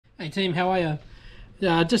Hey team, how are you?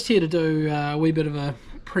 Just here to do a wee bit of a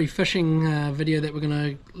pre-fishing video that we're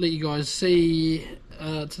going to let you guys see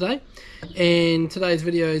today. And today's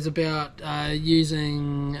video is about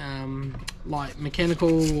using like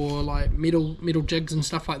mechanical or like metal jigs and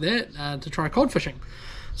stuff like that to try cod fishing.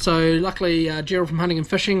 So luckily Gerald from Hunting and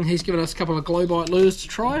Fishing, he's given us a couple of glow bite lures to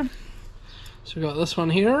try. So we've got this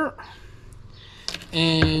one here,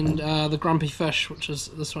 and the grumpy fish, which is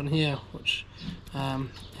this one here, which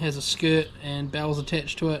has a skirt and bells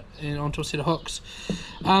attached to it and onto a set of hooks.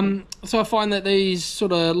 So I find that these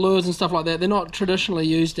sort of lures and stuff like that, they're not traditionally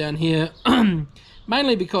used down here,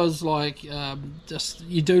 mainly because like just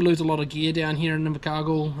you do lose a lot of gear down here in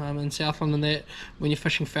Invercargill, in Southland and that, when you're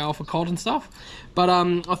fishing fowl for cod and stuff. But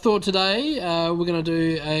I thought today we're going to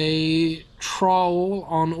do a trial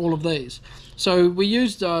on all of these. So we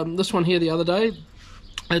used this one here the other day.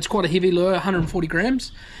 It's quite a heavy lure, 140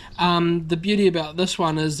 grams. The beauty about this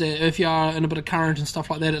one is that if you are in a bit of current and stuff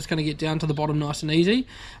like that, it's going to get down to the bottom nice and easy.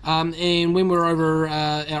 And when we're over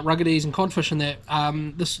out Ruggities and codfish and that,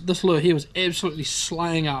 this lure here was absolutely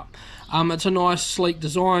slaying up. It's a nice sleek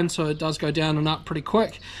design, so it does go down and up pretty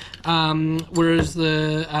quick. Whereas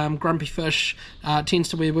the grumpy fish tends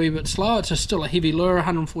to be a wee bit slower. It's still a heavy lure,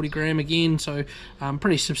 140 gram again, so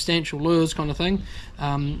pretty substantial lures kind of thing.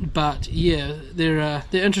 But yeah, they're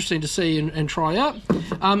interesting to see and try out.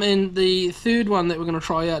 And the third one that we're going to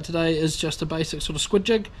try out today is just a basic sort of squid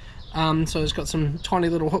jig. So it's got some tiny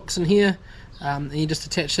little hooks in here, and you just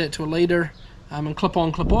attach that to a leader and clip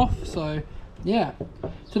on, clip off. So yeah,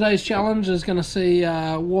 today's challenge is going to see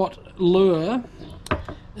what lure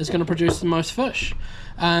is going to produce the most fish,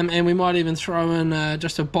 and we might even throw in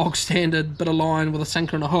just a bog standard bit of line with a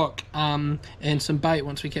sinker and a hook, and some bait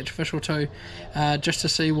once we catch a fish or two, just to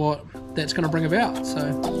see what that's going to bring about.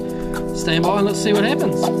 So stand by and let's see what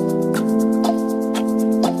happens.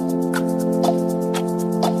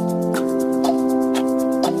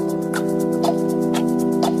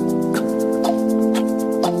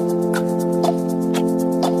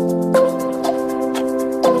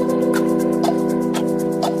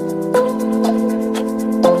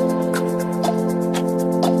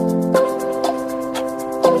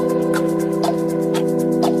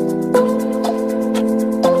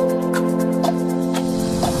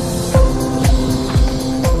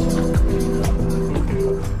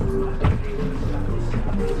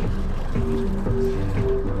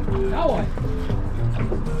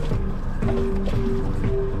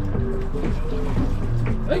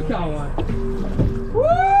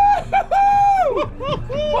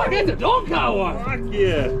 Fuck, that's a dog car one! Fuck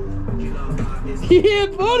yeah! Yeah,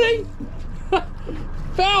 buddy!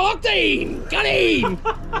 Foul octane! Got him!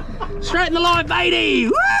 Straight in the line, baby!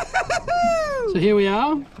 So here we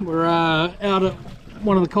are. We're out at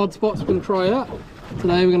one of the cod spots we're going to try out.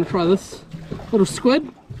 Today we're going to try this little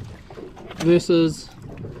squid versus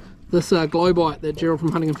this glow bite that Gerald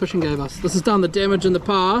from Hunting and Fishing gave us. This has done the damage in the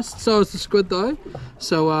past, so is the squid though.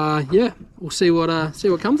 So yeah, we'll see what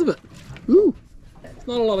comes of it. Ooh. It's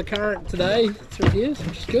not a lot of current today through here,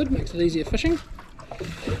 which is good, makes it easier fishing.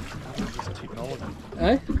 It's technology.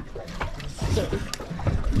 Eh?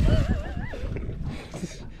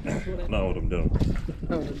 Know what I'm doing.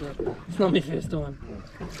 It's not my first time.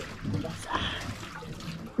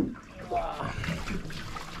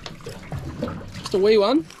 Just a wee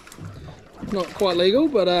one. Not quite legal,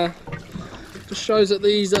 but just shows that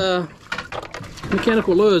these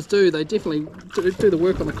mechanical lures they definitely do the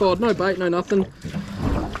work on the cod. No bait, no nothing.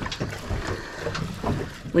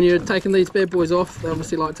 When you're taking these bad boys off, they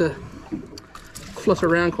obviously like to flit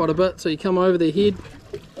around quite a bit, so you come over their head,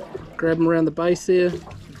 grab them around the base there,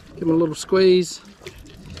 give them a little squeeze,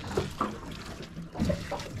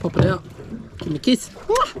 pop it out, give them a kiss,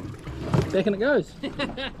 back in it goes. It's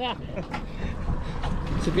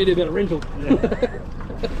the beauty about a rental. Yeah.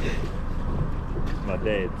 My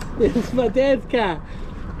dad's. It's my dad's car.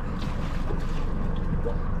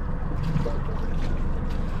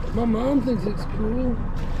 My mom thinks it's cool.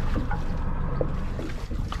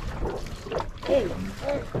 Hey,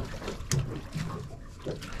 hey.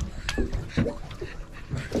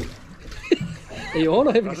 Are you on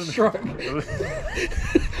or having a stroke? I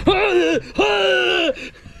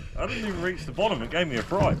didn't even reach the bottom, it gave me a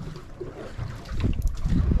fright.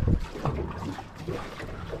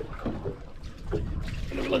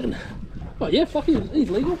 Oh yeah, fuck, he's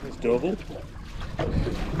legal. It's doable.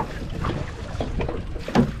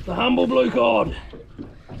 The humble blue cod.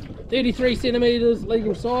 33 centimetres,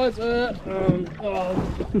 legal size.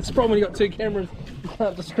 It's a problem when you've got two cameras. You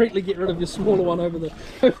can't discreetly get rid of your smaller one over the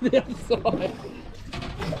other side.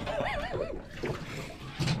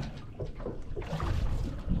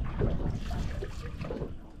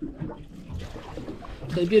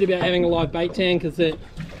 The beauty about having a live bait tank is that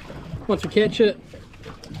once we catch it,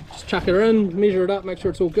 just chuck it in, measure it up, make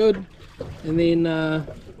sure it's all good, and then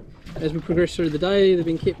as we progress through the day, they've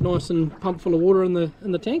been kept nice and pumped full of water in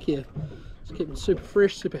the tank here. Just keep them super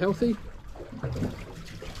fresh, super healthy.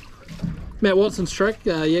 Matt Watson's trick,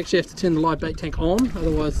 you actually have to turn the live bait tank on,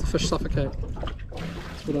 otherwise the fish suffocate.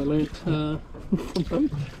 That's what I learnt from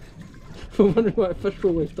him. For wondering why a fish were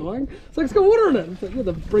always dying. It's like, it's got water in it. It's like, yeah,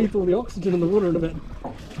 they've breathed all the oxygen in the water in about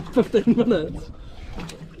 15 minutes.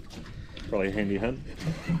 Probably a handy hint.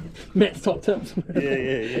 Matt's top tips.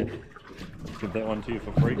 Yeah. Give that one to you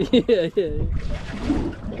for free. Yeah.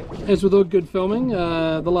 As with all good filming,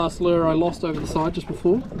 the last lure I lost over the side just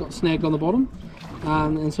before, got snagged on the bottom.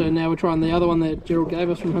 And so now we're trying the other one that Gerald gave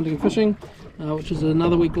us from Hunting and Fishing, which is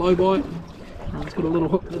another wee glow bite. It's got a little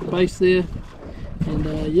hook at the base there. And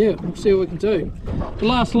yeah, we'll see what we can do. The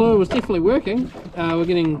last lure was definitely working. We're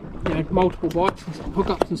getting multiple bites and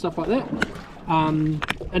hookups and stuff like that.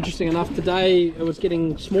 Interesting enough, today it was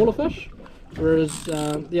getting smaller fish, whereas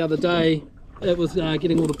the other day it was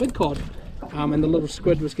getting all the big cod, and the little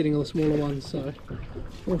squid was getting all the smaller ones. So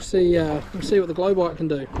we'll see what the glow bite can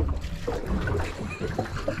do.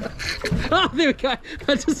 Oh, there we go!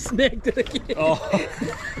 I just snagged it again. Oh.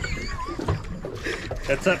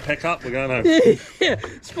 That's it, pack up, we're going home. Yeah,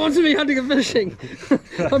 sponsor me Hunting and Fishing.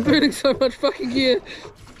 I'm burning so much fucking gear.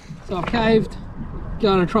 So I've caved,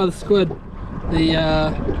 going to try the squid.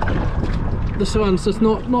 This one's just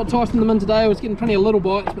not tossing them in today. I was getting plenty of little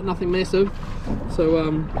bites, but nothing massive.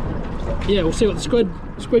 So yeah, we'll see what the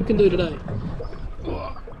squid can do today.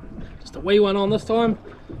 Just a wee one on this time.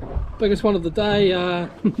 Biggest one of the day.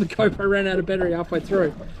 The GoPro ran out of battery halfway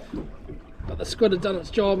through. But the squid had done its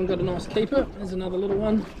job and got a nice keeper. There's another little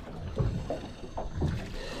one.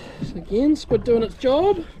 So again, squid doing its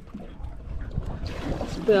job.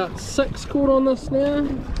 It's about 6 caught on this now,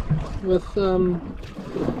 with 4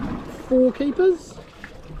 keepers.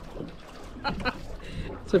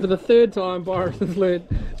 So for the 3rd time, Byron has learned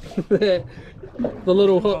that the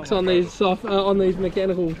little hooks on these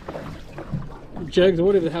mechanical jigs, or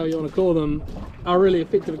whatever the hell you want to call them, are really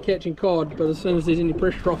effective at catching cod, but as soon as there's any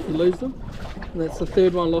pressure off, you lose them. And that's the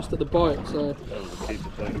 3rd one lost at the boat. So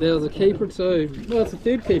there was a keeper too. Well, that's the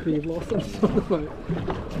 3rd keeper you've lost on the boat.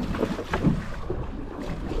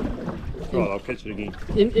 Right, I'll catch it again.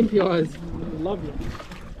 MPIs love you.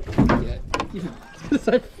 Yeah.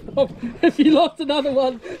 So, if you lost another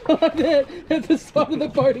one like that at the side of the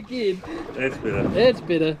boat again, that's better. That's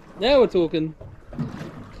better. Now we're talking.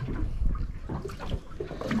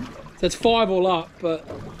 So it's 5 all up, but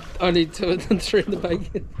only 2 and 3 in the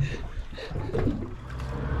bacon.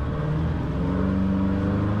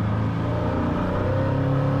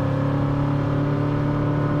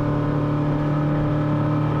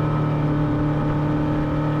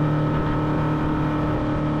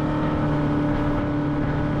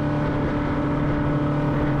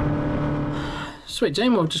 Sweet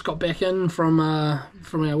team, we've just got back in from our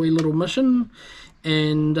wee little mission.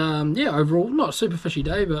 And yeah, overall not a super fishy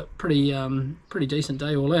day, but pretty decent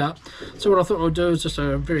day all out. So what I thought I'd do is just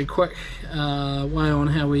a very quick way on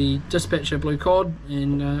how we dispatch our blue cod,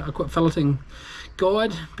 and a quick filleting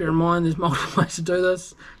guide. Bear in mind there's multiple ways to do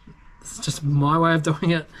this. It's just my way of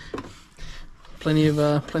doing it. Plenty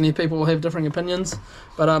of people will have differing opinions,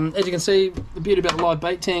 but as you can see, the beauty about the live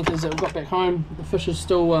bait tank is that we got back home, the fish is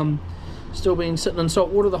still been sitting in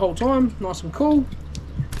salt water the whole time, nice and cool.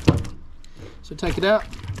 So take it out.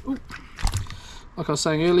 Ooh. Like I was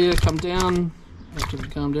saying earlier, come down, actually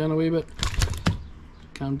calm down a wee bit,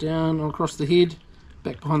 come down all across the head,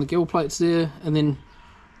 back behind the gill plates there, and then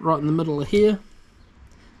right in the middle of here,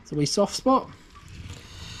 it's a wee soft spot.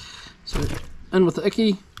 So in with the icky,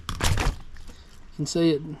 you can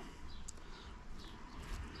see it.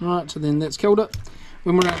 Right, so then that's killed it.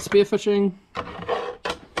 When we're out spearfishing,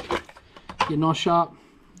 get nice sharp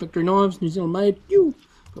Victory knives, New Zealand made.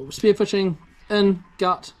 But we're spearfishing, in,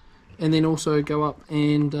 gut, and then also go up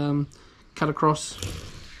and cut across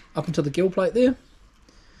up into the gill plate there,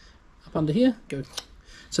 up under here, go.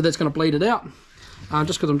 So that's going to bleed it out,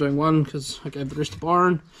 just because I'm doing one, because I gave the rest to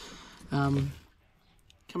Byron.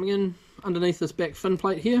 Coming in underneath this back fin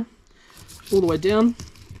plate here, all the way down,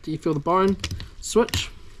 do you feel the bone switch?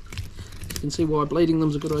 You can see why bleeding them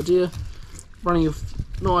is a good idea. Running your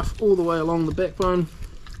knife all the way along the backbone,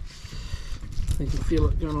 you can feel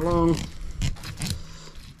it going along.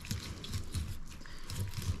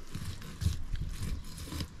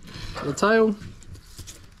 The tail,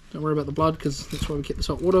 don't worry about the blood because that's why we keep the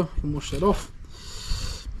salt water, you can wash that off.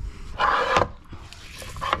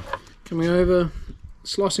 Coming over,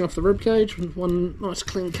 slicing off the rib cage with one nice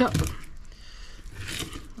clean cut.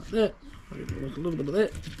 like that. A little bit of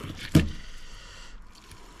that.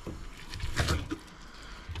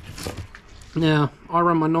 Now I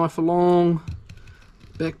run my knife along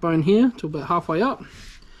the backbone here to about halfway up,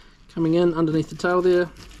 coming in underneath the tail there,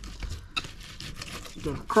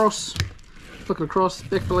 go across, flick it across,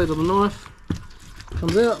 back fillet of the knife,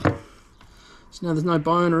 comes out. So now there's no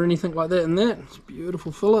bone or anything like that in that. It's a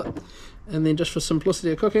beautiful fillet. And then just for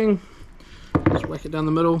simplicity of cooking, just whack it down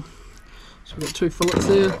the middle. So we've got 2 fillets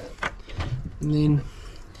there, and then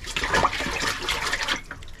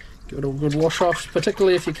give it a good wash off,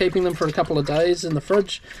 particularly if you're keeping them for a couple of days in the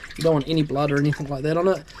fridge. You don't want any blood or anything like that on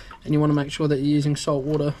it, and you want to make sure that you're using salt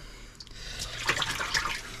water.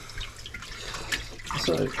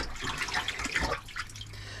 So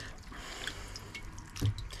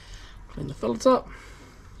clean the fillets up.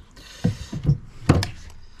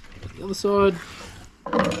 The other side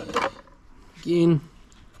again,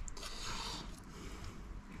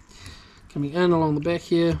 coming in along the back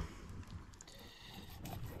here,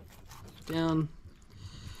 down,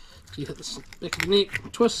 so you hit the back of the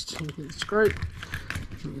neck, twist, scrape,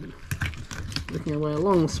 working our way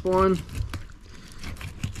along the spine.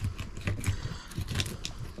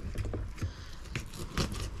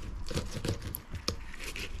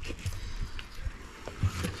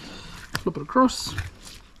 Flip it across.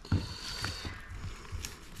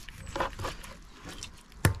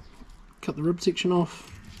 Cut the rib section off.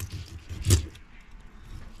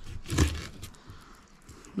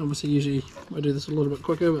 Obviously, usually I do this a little bit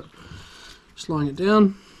quicker, but just laying it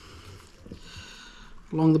down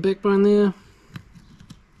along the backbone there.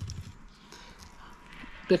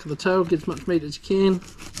 Back of the tail, get as much meat as you can.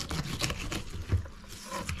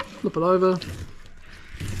 Flip it over.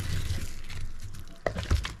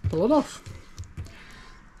 Pull it off.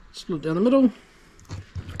 Split down the middle.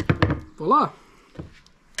 Voila!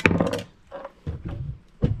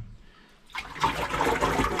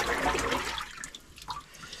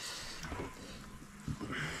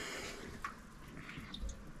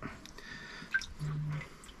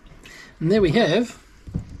 And there we have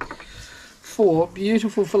 4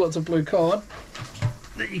 beautiful fillets of blue cod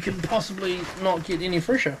that you can possibly not get any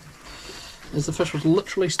fresher, as the fish was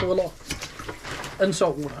literally still alive in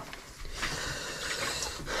salt water.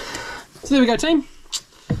 So there we go, team.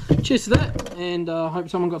 Cheers to that, and I hope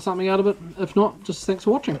someone got something out of it. If not, just thanks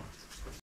for watching.